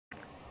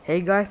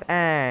Hey guys,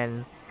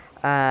 and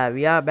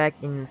we are back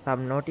in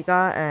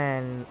Subnautica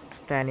and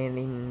standing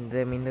in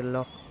the middle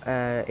of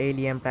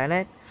alien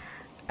planet.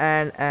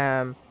 And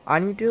I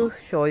need to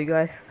show you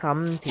guys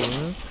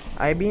something.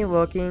 I've been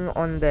working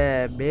on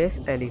the base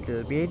a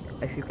little bit.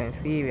 As you can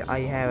see,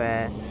 I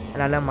have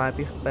another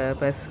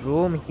multi-purpose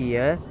room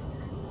here,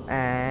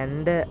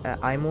 and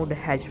I moved the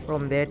hatch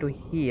from there to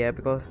here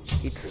because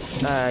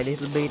it's a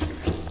little bit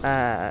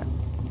uh,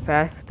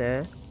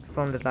 faster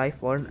from the life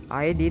one.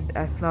 I did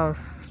as now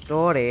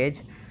storage,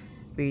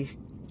 which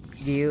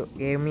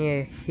gave me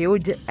a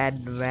huge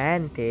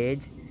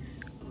advantage.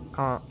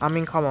 I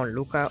mean, come on,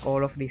 look at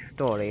all of this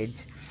storage.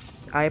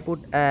 I put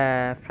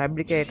a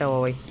fabricator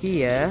over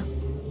here,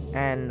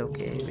 and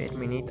okay, wait a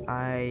minute.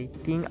 I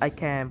think I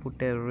can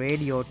put a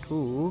radio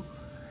too.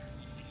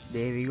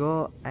 There we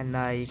go, and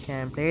I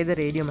can play the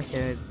radio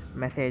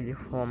message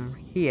from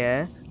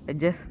here. Let's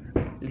just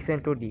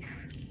listen to this.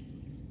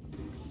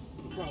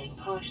 Playing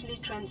partially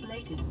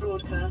translated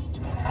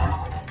broadcast.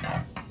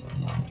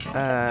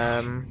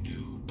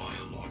 New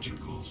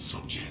biological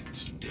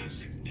subjects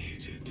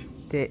designated.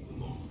 The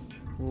Mode.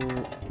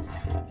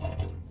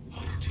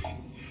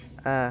 Hunting.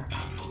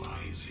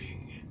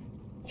 Analyzing.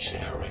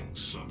 Sharing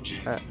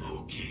subject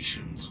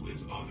locations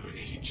with other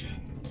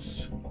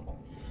agents.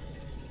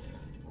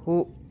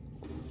 Who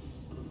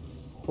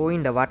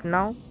in the what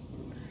now?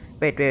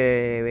 Wait,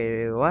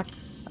 what?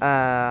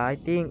 I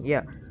think,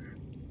 yeah,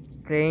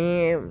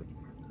 playing.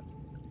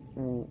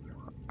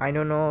 I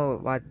don't know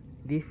what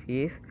this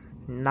is.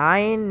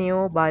 9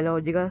 new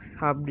biological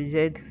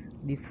subjects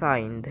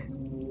designed.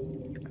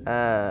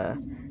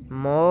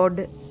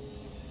 Mode.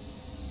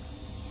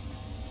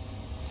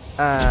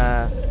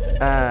 Uh,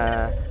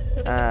 uh,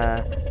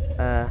 uh,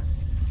 uh,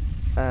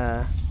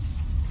 uh,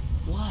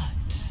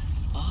 What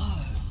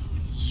are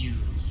you?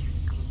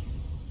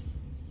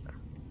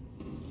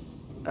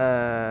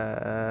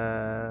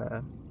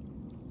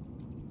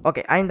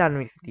 okay, I'm done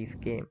with this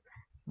game.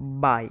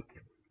 Bye.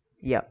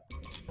 Yeah.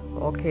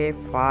 Okay,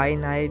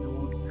 fine. I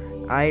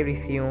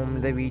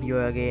resume the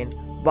video again.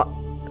 But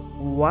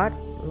what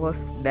was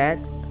that?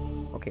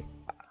 Okay,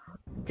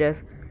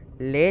 just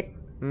let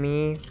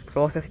me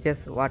process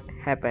just what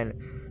happened.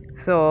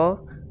 So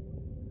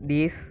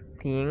this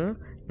thing,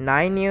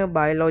 9 new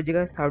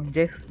biological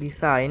subjects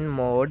design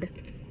mode.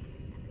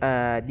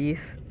 This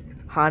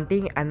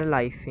hunting,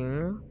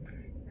 analyzing,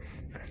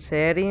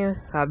 sharing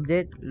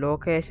subject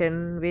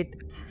location with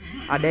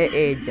other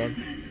agents.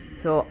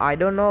 So I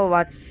don't know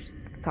what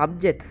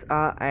subjects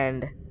are,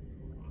 and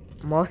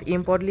most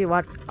importantly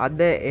what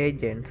other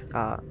agents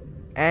are.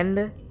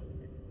 And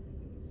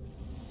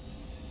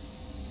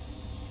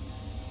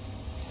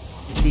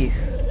this,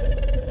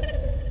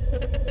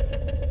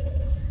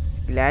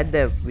 glad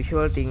the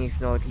visual thing is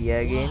not here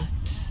again.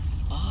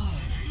 What are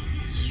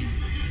you?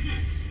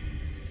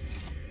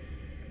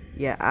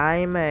 Yeah,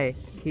 I'm a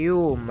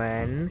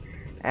human,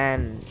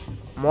 and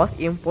most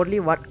importantly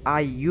what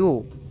are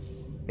you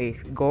is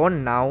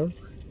gone now.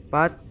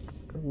 But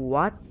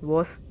what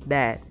was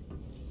that?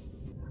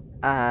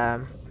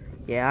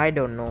 Yeah, I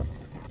don't know.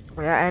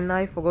 Yeah, and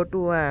I forgot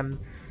to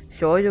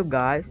show you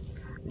guys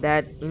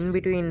that in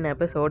between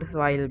episodes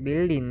while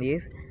building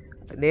this,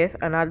 there's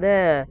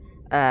another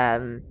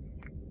um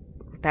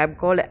tab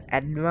called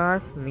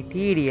advanced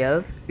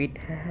materials, with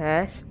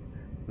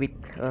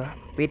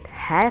which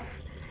has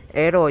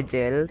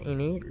aerogel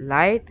in it,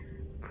 light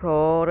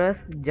porous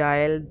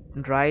gel,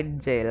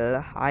 dried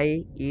gel,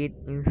 high heat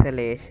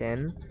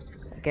insulation,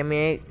 can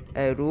make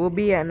a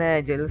ruby and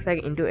a gel sack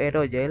into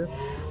aerogel.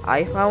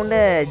 I found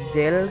a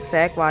gel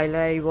sack while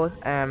I was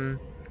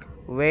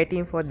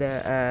waiting for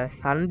the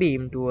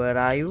sunbeam to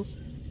arrive,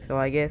 so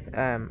I guess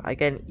I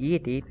can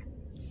eat it.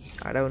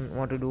 I don't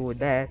want to do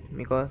that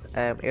because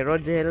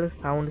aerogel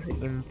sounds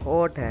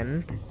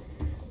important.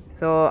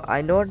 So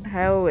I don't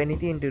have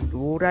anything to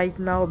do right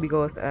now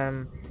because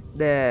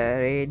the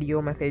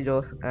radio message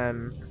was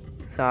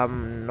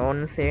some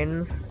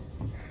nonsense.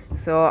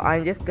 So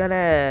I'm just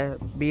gonna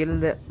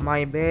build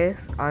my base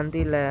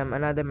until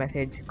another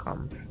message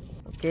comes.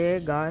 Okay,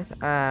 guys.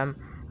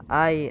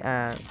 I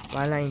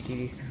while I eat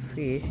this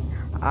fish,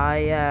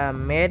 I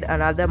made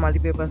another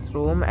multi-purpose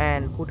room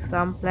and put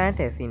some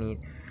planters in it.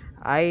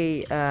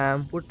 I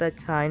put a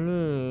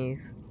Chinese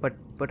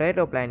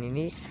potato plant in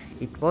it.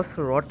 It was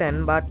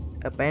rotten, but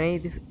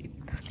apparently it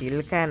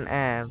still can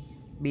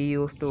be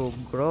used to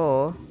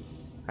grow,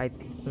 I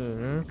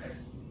think.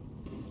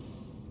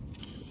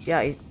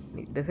 Yeah, it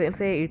doesn't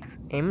say it's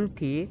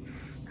empty,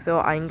 so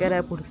I'm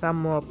gonna put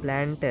some more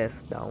planters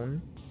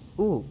down.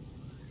 Ooh,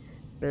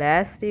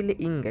 plasteel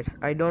ingots.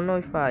 I don't know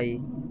if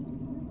I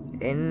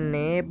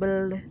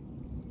enabled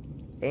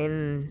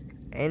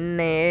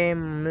enabled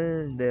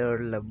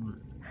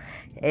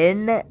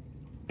en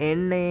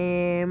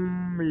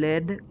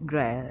enameled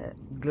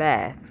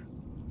glass.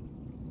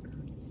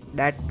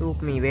 That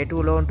took me way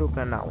too long to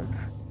pronounce.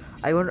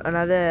 I got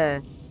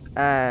another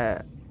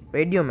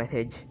radio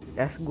message.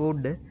 That's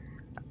good.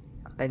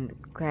 And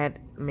can't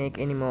make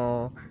any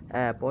more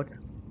pots.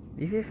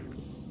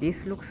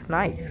 This looks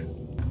nice.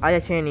 I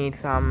actually need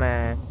some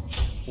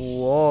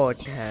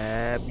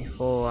water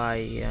before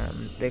I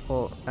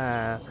record,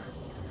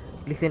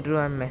 listen to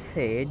a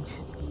message.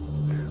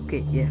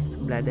 Okay, yes,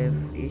 bladder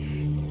fish.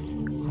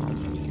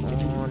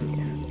 Come on,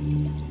 yes.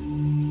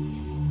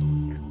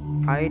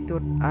 I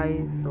thought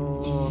I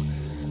saw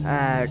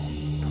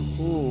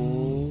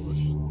two.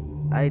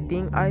 I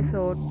think I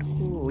saw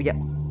two. Yeah,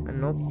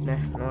 nope,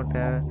 that's not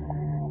a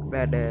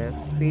bladder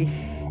fish.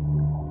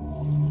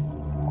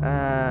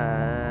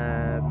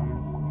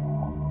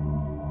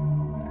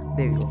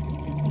 There we go.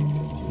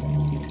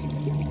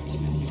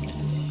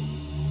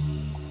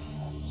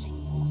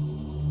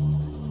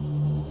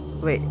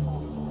 Wait,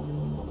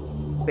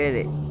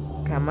 wait.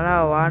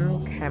 Camera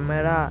one,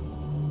 camera.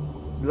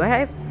 Do I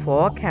have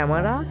 4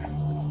 cameras?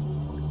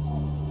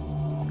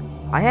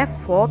 I have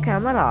 4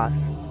 cameras.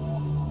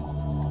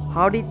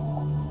 How did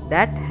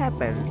that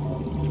happen?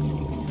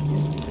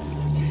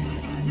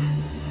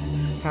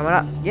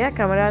 Camera, yeah,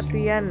 camera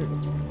 3 and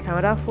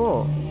camera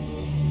 4.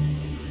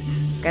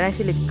 Can I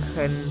actually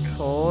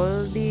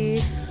control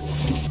this?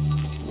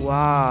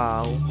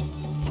 Wow.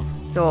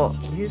 So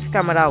this is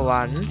camera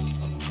 1.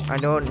 I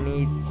don't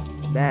need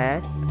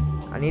that.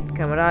 I need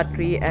camera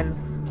 3 and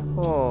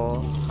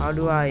 4. How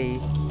do I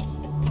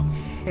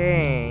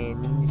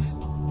change?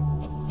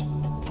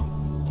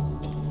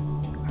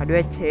 How do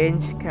I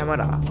change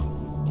camera?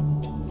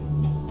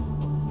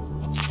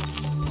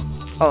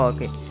 Oh,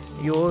 okay.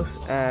 Use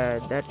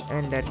that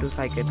and that to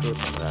cycle through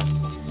camera.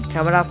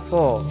 Camera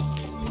 4.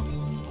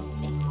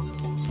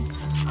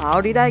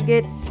 How did I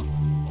get?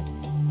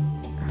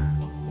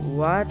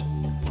 What?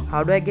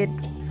 How do I get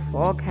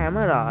 4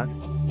 cameras?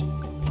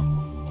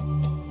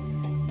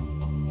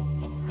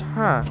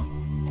 Huh.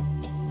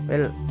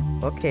 Well,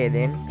 okay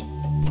then.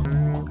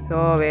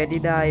 So where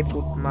did I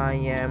put my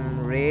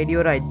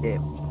radio? Right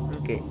there.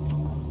 Okay.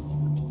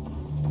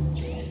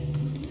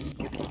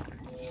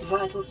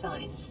 Vital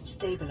signs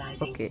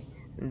stabilizing. Okay.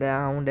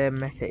 Down the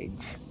message.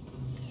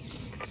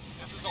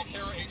 This is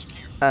Altera HQ.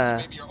 Uh.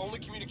 This may be your only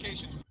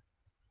communications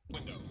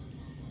window.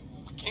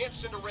 We can't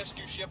send a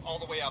rescue ship all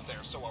the way out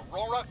there, so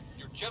Aurora,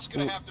 you're just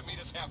gonna have to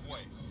meet us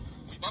halfway.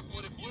 We've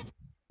uploaded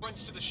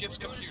blueprints to the ship's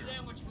computer.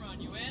 Sandwich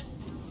run, you in?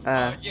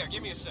 Yeah,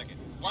 give me a second.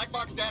 Black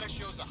box data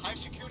shows the high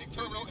security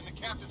terminal in the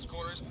captain's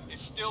quarters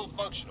is still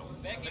functional.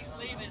 Becky's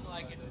leaving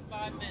like in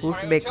 5 minutes. Who's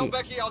Alright, tell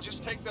Becky? Becky I'll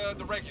just take the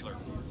regular.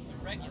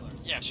 The regular.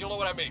 Yeah, she'll know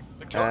what I mean.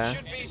 The code should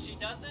And be... if she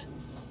doesn't,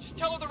 Just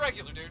tell her the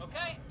regular, dude.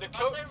 okay. The If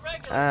code... I say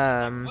regular, she's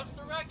Um. like, what's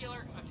the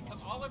regular? I have to come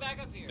all the way back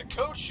up here. The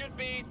code should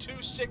be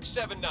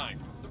 2679.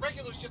 The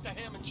regular's just a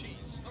ham and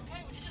cheese.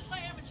 Okay, would you just say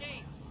ham and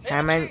cheese?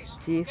 Ham and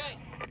cheese. Okay.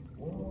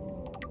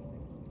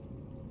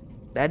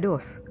 That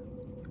was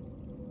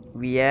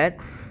weird.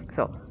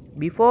 So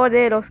before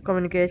they lost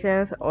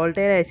communications,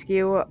 Altera HQ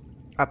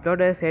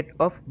uploaded a set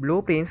of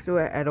blueprints to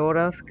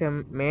Aurora's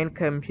main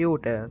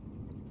computer.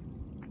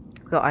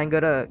 So I'm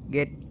gonna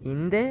get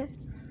in there.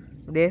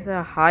 There's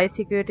a high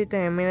security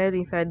terminal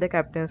inside the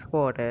captain's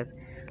quarters,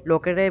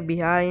 located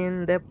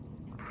behind the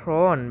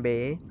prawn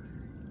bay,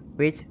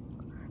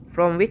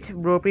 from which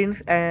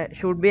blueprints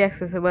should be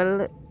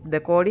accessible. The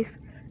code is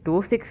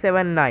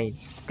 2679.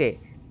 Okay,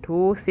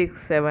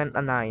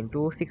 2679,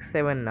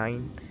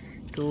 2679,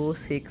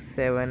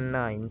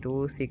 2679,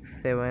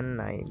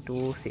 2679,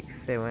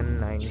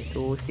 2679,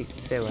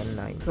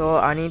 2679. So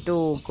I need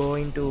to go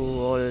into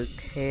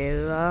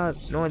Altera.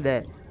 No,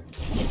 the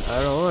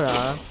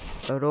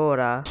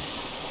Aurora.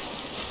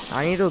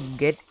 I need to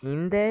get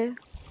in there.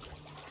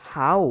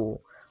 How?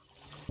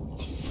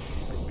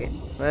 Okay,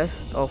 first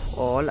of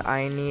all,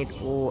 I need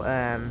to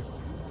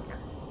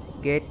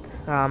get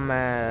some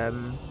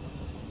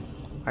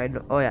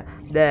oh yeah,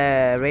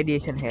 the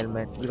radiation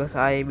helmet, because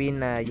I've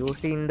been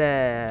using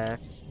the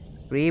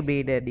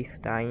rebreather this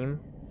time.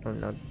 No,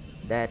 not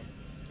that.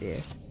 Yeah.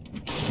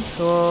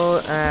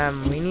 So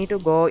we need to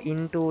go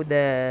into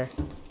the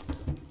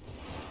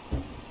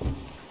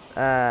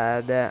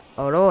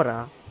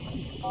Aurora.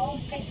 All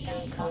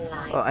systems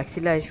online. Oh,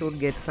 actually, I should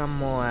get some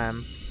more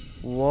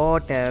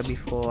water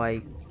before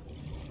I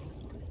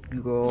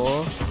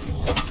go.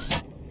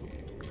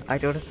 I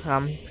got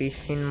some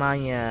fish in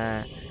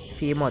my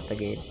sea moth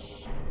again.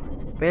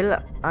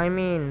 Well, I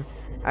mean,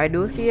 I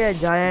do see a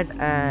giant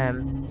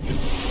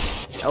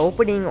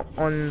opening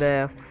on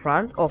the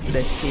front of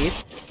the ship.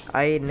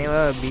 I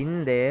never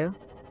been there,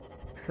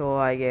 so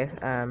I guess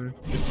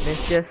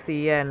let's just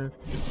see and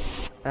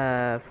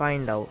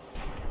find out.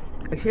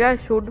 Actually, I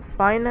should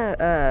find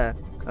a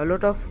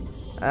lot of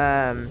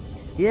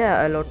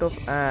yeah, a lot of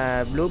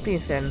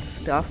blueprints and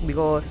stuff,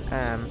 because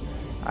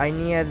I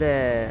need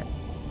the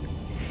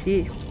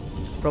ship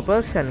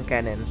propulsion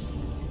cannon.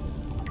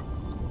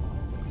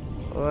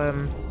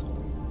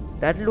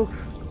 That looks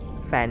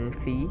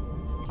fancy.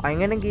 I'm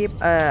gonna give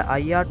a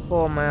IR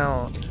for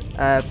my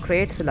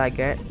crates like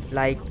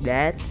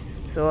that,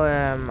 so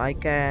I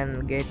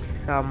can get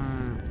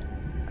some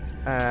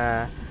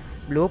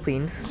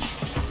blueprints.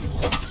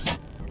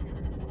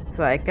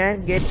 So I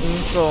can't get in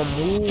from.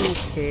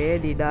 Okay,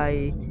 did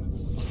I?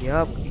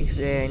 Yup. Is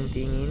there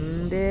anything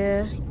in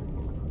there?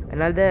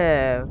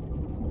 Another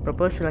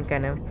propulsion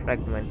cannon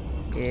fragment.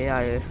 Okay,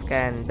 I'll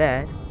scan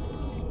that.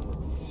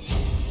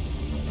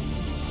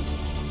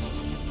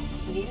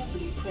 New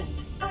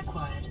blueprint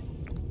acquired.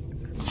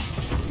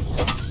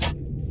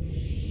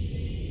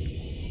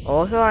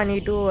 Also, I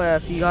need to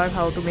figure out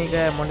how to make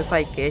a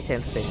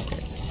modification center.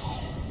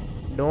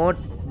 Don't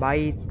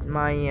buy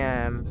my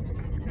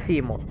C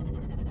mod.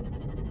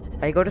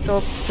 I got to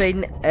stop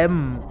saying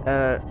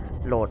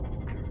lot.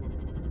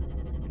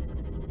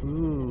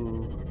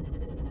 Ooh.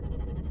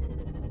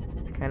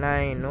 Can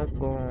I not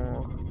go?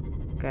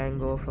 Can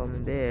go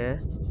from there?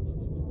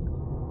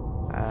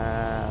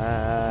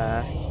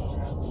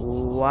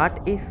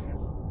 What is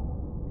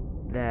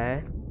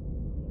that?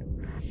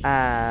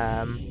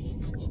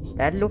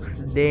 That looks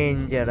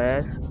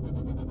dangerous.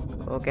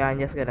 Okay, I'm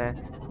just gonna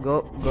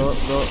go.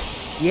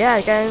 Yeah,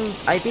 I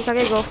think I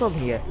can go from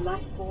here.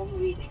 Life form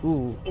readings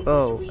Ooh, in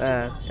oh, this region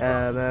are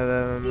sparse.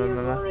 The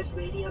Aurora's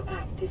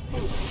radioactive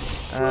footprint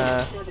will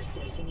have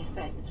devastating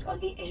effects on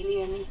the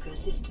alien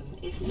ecosystem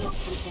if not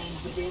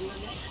contained within the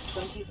next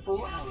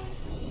 24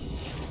 hours.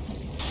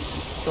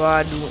 So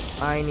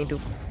I need to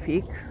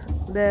fix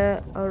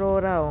the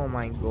Aurora? Oh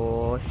my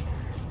gosh.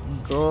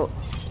 Go.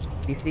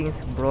 This thing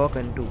is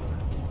broken too.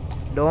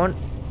 Don't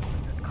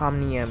come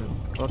near me,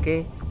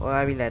 okay? Or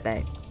I will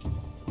attack.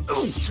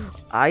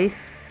 I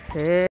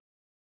said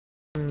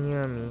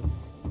near me.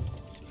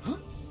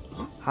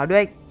 How do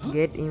I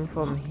get in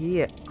from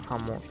here?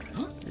 Come on.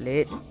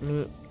 Let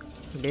me.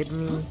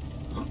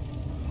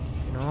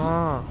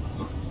 No.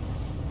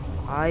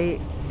 I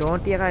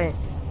don't think I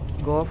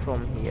go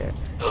from here.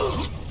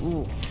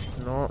 Ooh,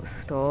 no,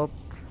 stop.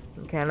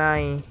 Can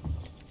I?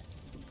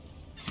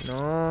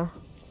 No.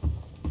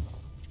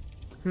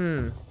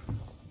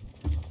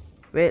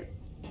 Wait.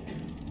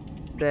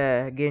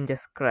 The game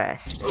just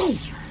crashed.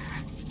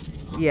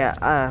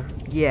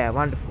 Yeah,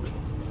 wonderful.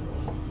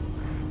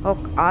 Oh,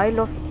 I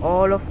lost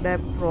all of that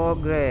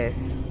progress.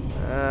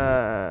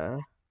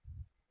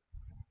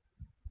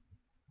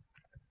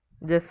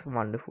 Just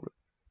wonderful.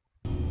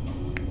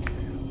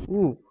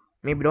 Ooh,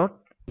 maybe not.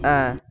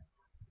 Uh,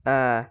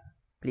 uh,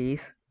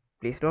 please,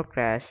 please don't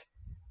crash.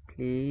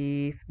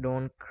 Please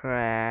don't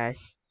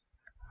crash.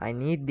 I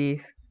need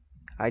this.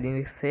 I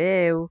didn't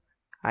save.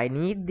 I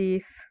need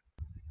this.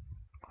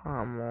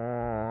 Come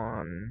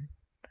on.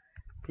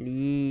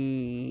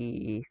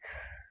 Please.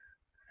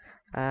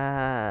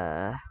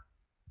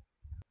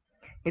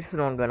 It's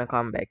not gonna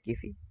come back, is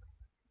it?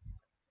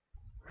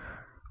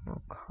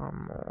 Oh,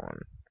 come on.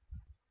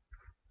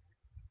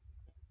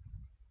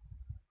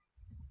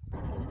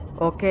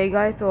 Okay,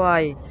 guys, so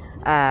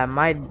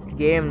my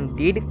game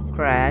did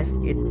crash.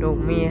 It took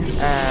me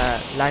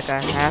like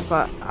a half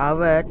an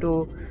hour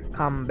to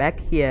come back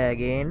here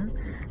again,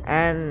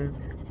 and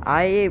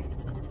I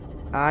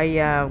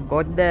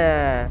got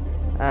the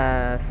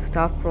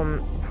stuff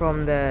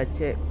from the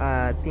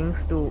things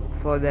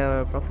for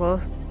the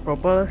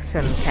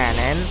propulsion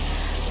cannon,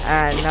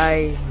 and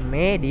I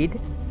made it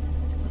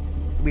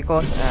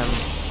because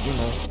you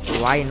know,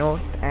 why not?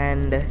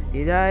 And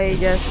did I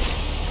just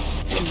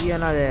see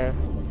another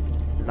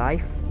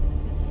life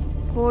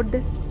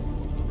pod?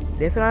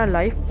 There's another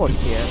life pod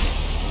here.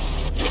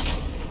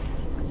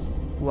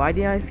 Why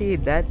didn't I see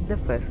that the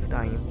first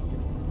time?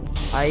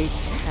 I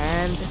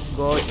can't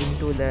go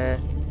into the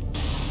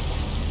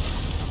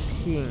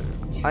thing.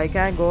 I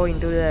can't go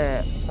into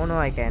the... Oh no,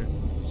 I can.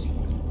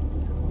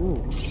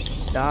 Ooh,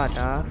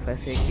 data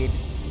facility.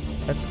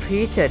 A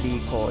creature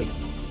decoy.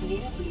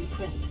 New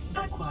blueprint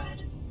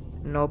acquired.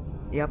 Nope.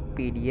 Yep,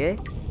 PDA.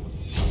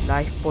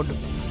 Life pod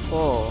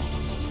 4.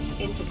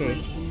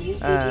 Integrating new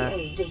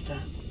PDA data.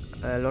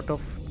 A lot of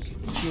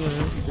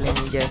things. Let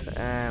me just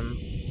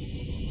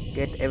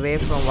get away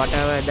from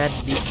whatever that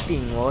big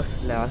thing was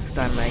last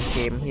time I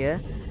came here.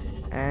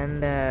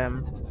 And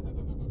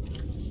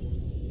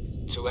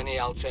to any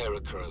Altera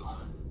crew.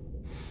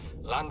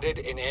 Landed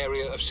in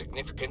area of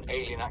significant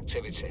alien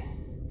activity.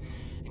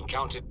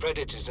 Encountered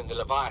predators in the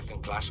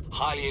Leviathan class,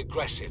 highly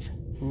aggressive.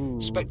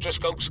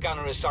 Spectroscope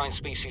scanner assigned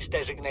species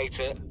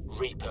designator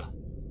Reaper.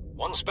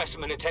 One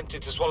specimen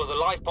attempted to swallow the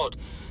life pod,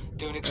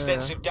 doing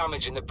extensive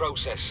damage in the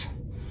process.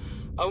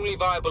 Only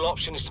viable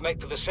option is to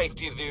make for the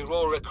safety of the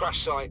Aurora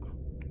crash site.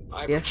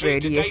 I have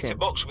retrieved a data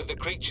box with the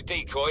creature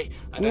decoy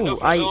and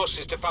enough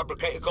resources to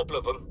fabricate a couple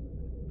of them.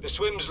 The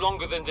swim's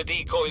longer than the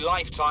decoy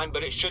lifetime,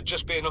 but it should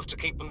just be enough to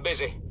keep them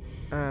busy.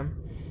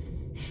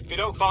 If you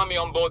don't find me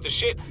on board the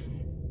ship,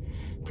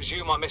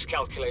 presume I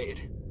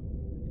miscalculated.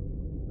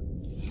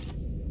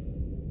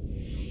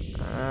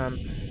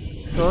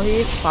 So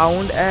he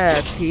found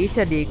a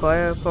creature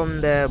decoy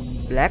from the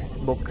black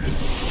book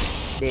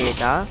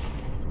data.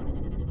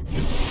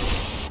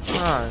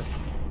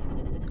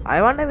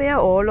 I wonder where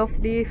all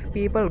of these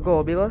people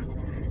go, because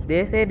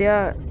they say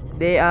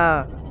they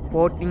are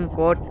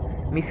quote-unquote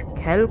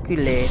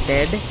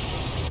miscalculated,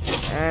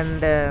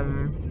 and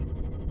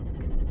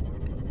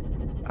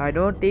I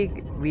don't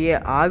think we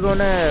are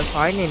gonna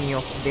find any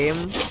of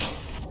them.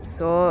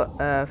 So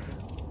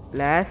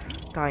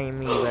last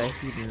time he was,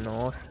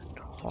 no,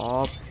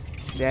 stop.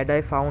 where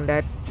I found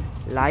that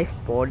life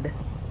pod.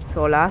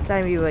 So last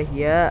time we were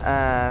here,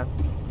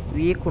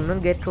 we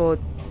couldn't get through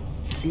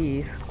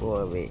this. Go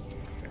away.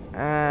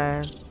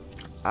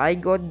 I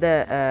got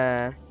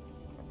the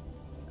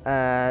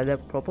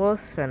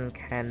propulsion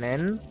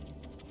cannon.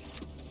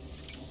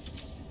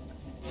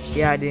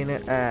 Yeah, I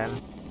didn't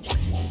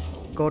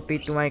got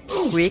it to my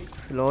quick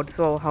slot.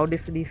 So how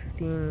does this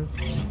thing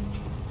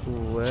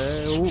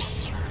work?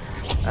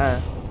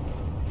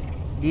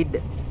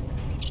 Did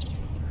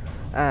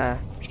uh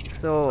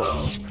so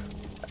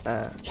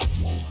uh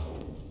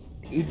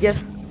it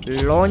just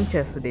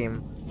launches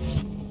them.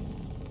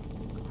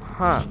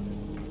 Huh?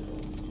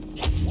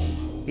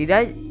 Did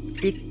I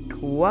pick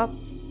two up?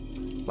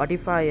 What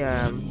if I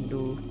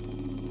do?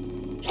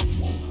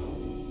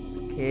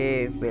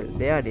 Okay, well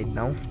they are dead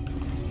now.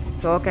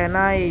 So can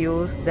I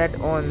use that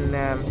on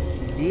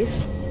this?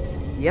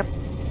 Yep.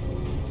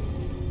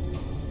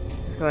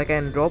 So I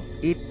can drop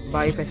it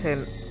by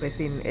pressing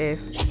F.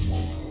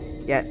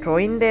 Yeah,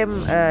 throwing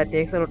them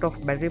takes a lot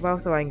of battery power,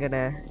 so I'm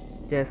gonna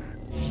just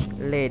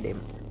lay them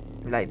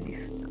like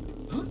this.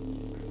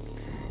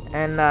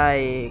 And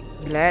I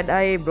glad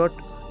I brought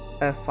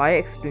a fire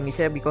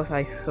extinguisher because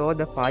I saw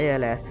the fire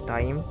last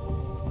time.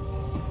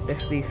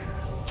 Does this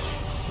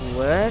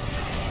work?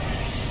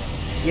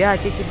 Yeah, I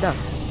think it does.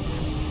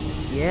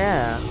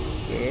 Yeah,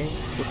 okay.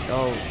 Put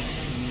out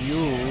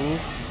you.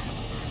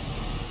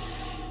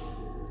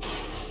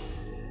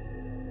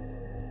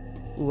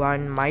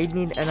 One might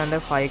need another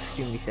fire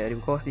extinguisher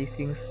because these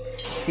things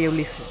fuel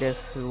is just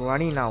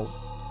running out.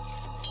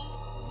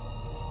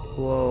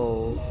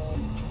 Whoa.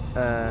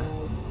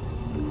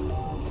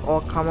 Oh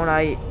come on,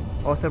 I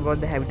also brought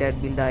the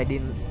habitat builder. I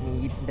didn't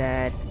need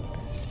that.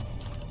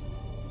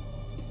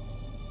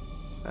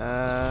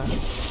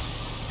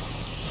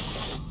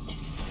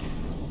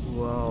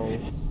 Wow.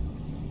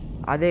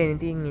 Are there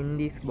anything in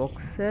these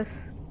boxes?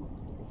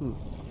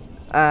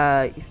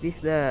 Is this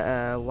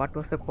the what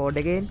was the code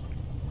again?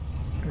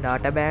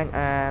 Data bank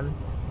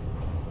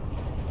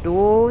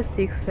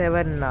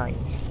 2679.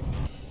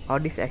 How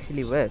this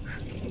actually works?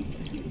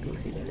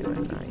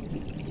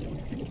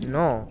 2679.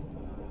 No.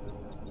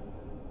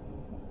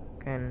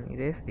 Can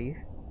erase this?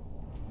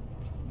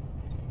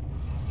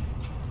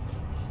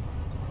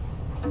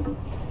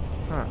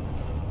 Huh.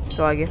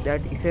 So I guess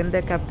that isn't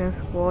the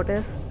captain's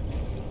quarters.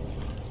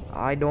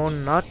 I do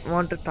not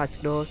want to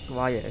touch those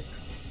wires.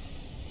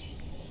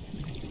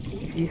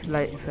 This is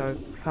like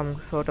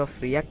some sort of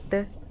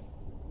reactor.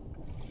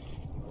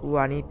 Ooh,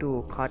 I need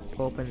to cut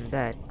open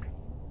that.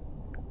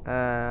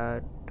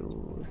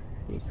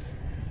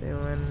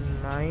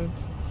 2679.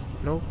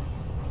 No.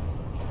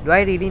 Do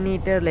I really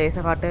need a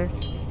laser cutter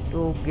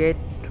to get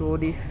through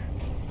this?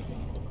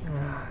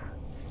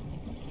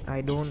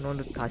 I don't want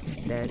to touch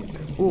that.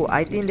 Oh,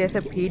 I think there's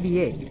a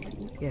PDA.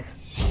 Yes.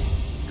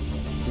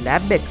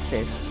 Lab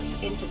access.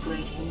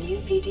 Integrating new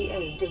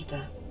PDA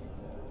data.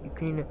 You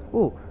can.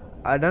 Oh,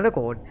 another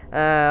code.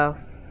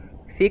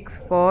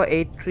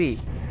 6483.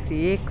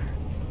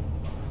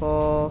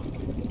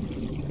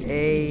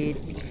 6483.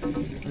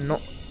 No.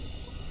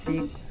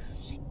 6.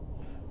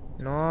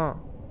 No.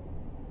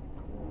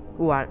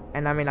 Oh,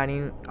 and I'm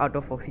running out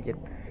of oxygen.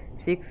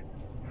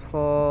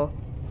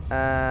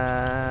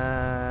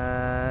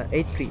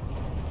 6483.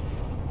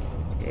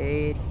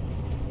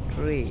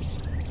 83.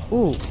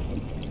 Ooh.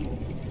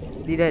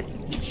 Did it?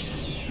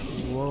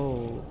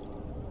 Whoa.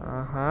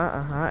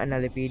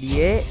 Another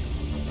PDA.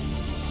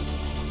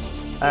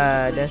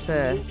 There's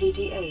a new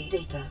PDA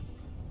data.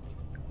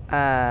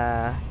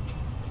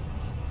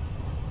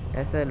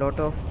 there's a lot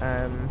of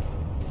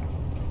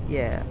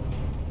yeah.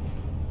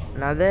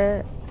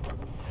 Another.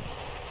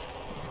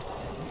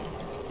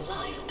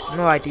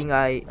 No, I think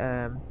I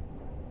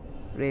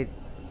read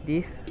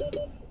this.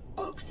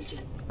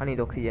 Oxygen. I need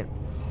oxygen.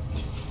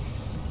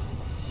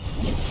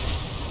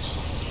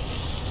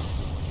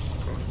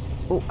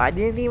 Oh, I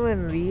didn't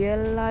even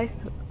realize.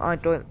 I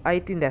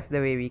think that's the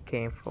way we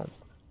came from.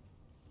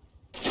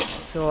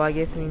 So I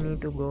guess we need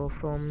to go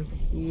from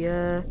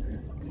here.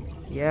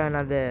 Yeah,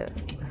 another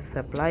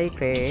supply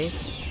crate.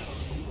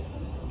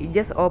 It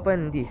just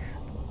opened this.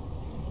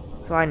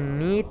 So I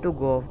need to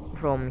go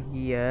from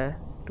here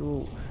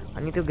to. I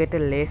need to get a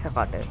laser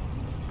cutter.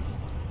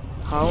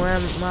 How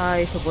am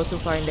I supposed to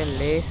find a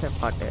laser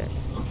cutter?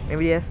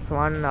 Maybe there's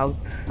one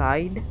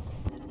outside.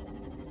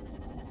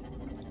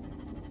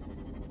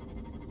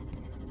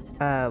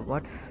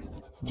 What's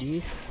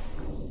this?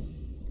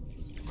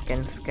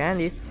 Can scan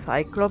this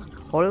Cyclops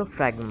hull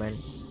fragment.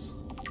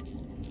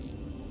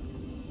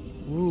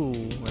 Ooh,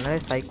 another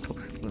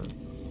Cyclops thing.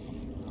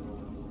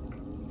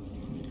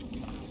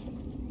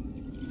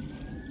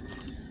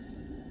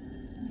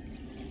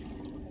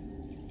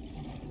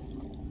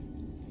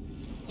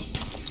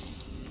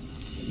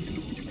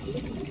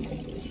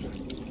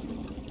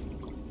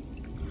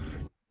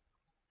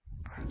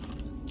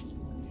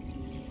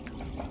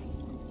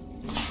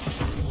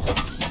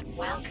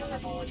 Welcome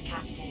aboard,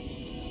 Captain.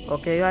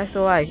 Okay guys,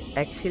 so I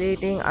actually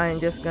think I'm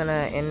just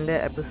gonna end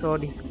the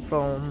episode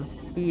from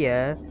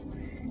here.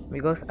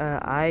 because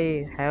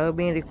I have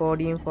been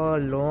recording for a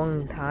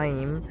long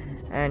time,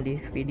 and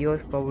this video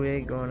is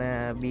probably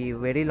gonna be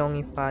very long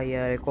if I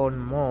record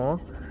more.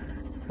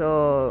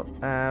 So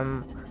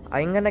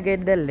I'm gonna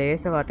get the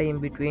laser water in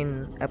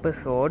between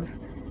episodes,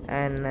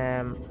 and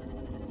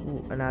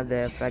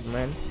another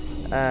fragment.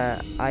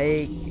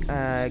 I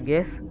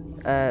guess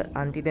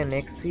until the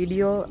next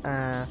video,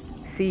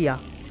 see ya.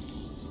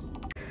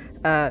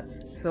 uh,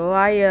 so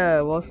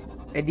I was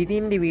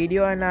editing the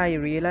video and I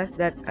realized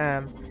that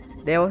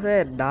there was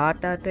a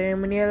data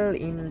terminal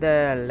in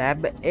the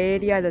lab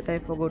area that I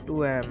forgot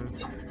to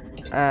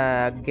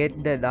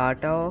get the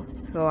data of.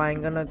 So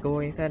I'm gonna go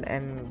inside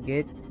and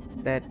get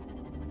that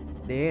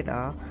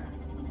data.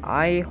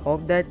 I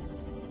hope that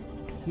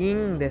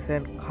thing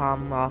doesn't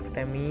come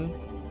after me.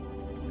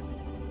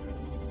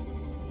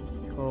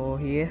 So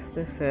here's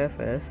the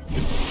surface.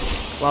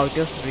 Wow, it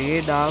was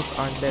really dark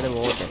under the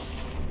water.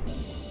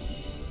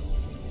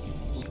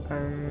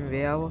 And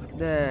where was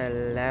the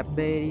lab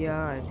area?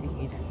 I think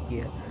it's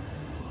here.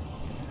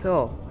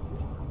 So,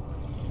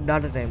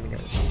 data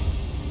terminal.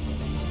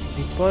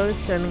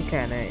 Repulsion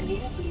cannon. New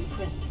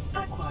blueprint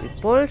acquired.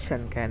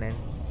 Repulsion cannon.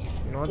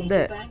 Not Data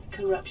the bank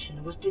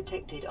corruption was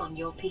detected on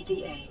your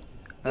PDA.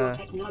 Your Uh.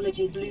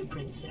 technology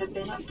blueprints have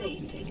been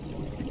updated.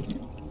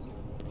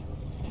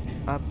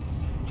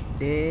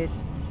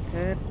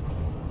 updated.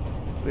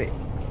 Wait.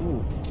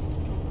 Ooh.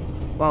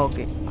 Wow.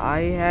 Okay.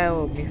 I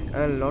have missed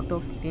a lot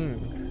of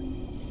things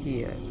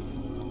here.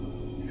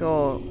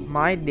 So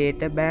my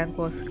data bank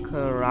was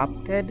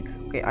corrupted.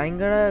 Okay, I'm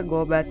gonna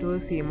go back to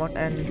CMod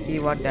and see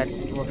what that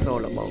was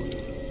all about.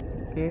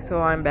 Okay, so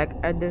I'm back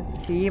at the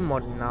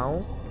CMod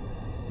now.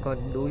 Got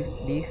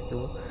these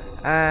two.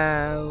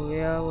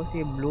 Where was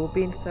the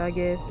blueprints? I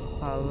guess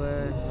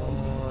power,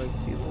 no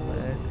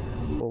equipment.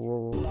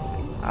 Okay.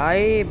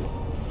 I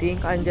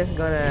think I'm just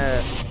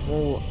gonna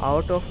move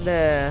out of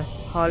the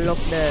hull of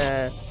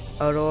the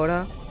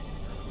Aurora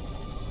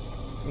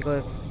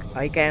because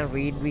I can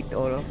read with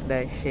all of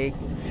the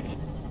shaking.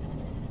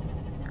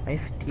 I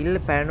still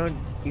paranoid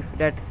if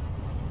that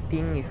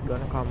thing is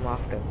gonna come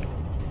after me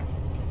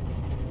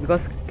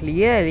because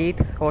clearly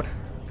it's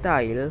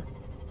hostile.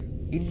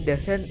 It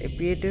doesn't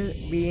appear to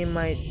be in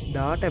my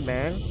data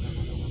bank.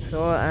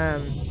 So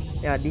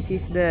yeah, this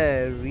is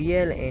the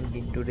real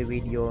ending to the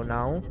video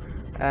now.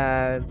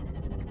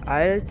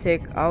 I'll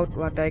check out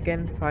what I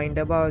can find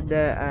about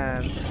the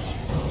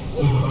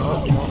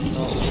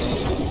no.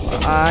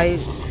 I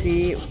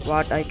see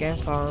what I can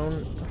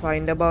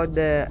find about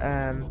the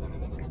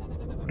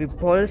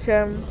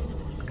repulsion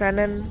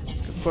cannon,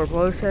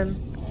 propulsion,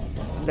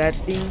 that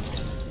thing.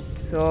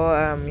 So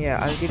yeah,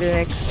 until the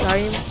next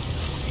time,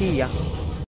 see ya.